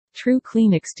True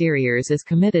Clean Exteriors is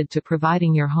committed to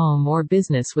providing your home or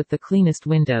business with the cleanest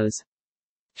windows.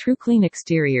 True Clean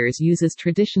Exteriors uses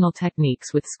traditional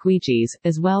techniques with squeegees,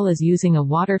 as well as using a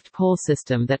water pole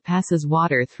system that passes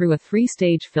water through a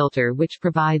 3-stage filter which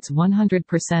provides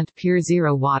 100% pure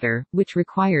zero water, which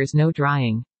requires no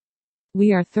drying.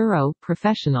 We are thorough,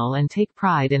 professional and take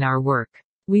pride in our work.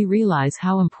 We realize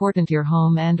how important your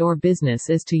home and/or business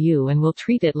is to you and will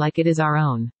treat it like it is our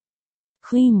own.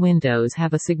 Clean windows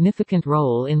have a significant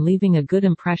role in leaving a good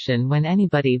impression when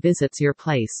anybody visits your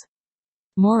place.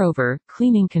 Moreover,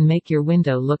 cleaning can make your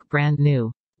window look brand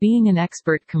new. Being an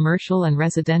expert commercial and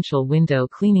residential window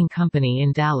cleaning company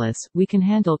in Dallas, we can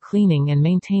handle cleaning and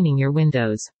maintaining your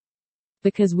windows.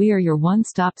 Because we are your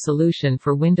one-stop solution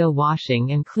for window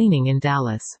washing and cleaning in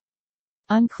Dallas.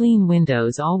 Unclean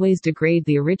windows always degrade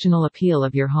the original appeal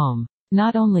of your home.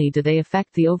 Not only do they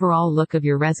affect the overall look of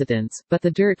your residence, but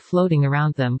the dirt floating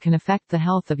around them can affect the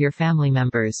health of your family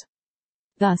members.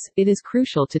 Thus, it is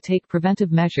crucial to take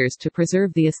preventive measures to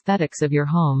preserve the aesthetics of your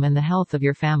home and the health of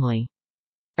your family.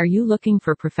 Are you looking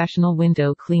for professional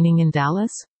window cleaning in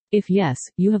Dallas? If yes,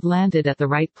 you have landed at the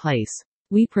right place.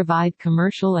 We provide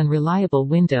commercial and reliable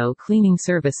window cleaning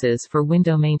services for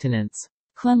window maintenance.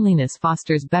 Cleanliness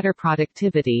fosters better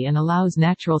productivity and allows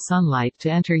natural sunlight to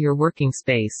enter your working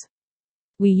space.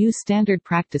 We use standard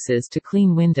practices to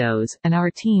clean windows, and our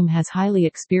team has highly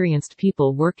experienced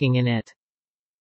people working in it.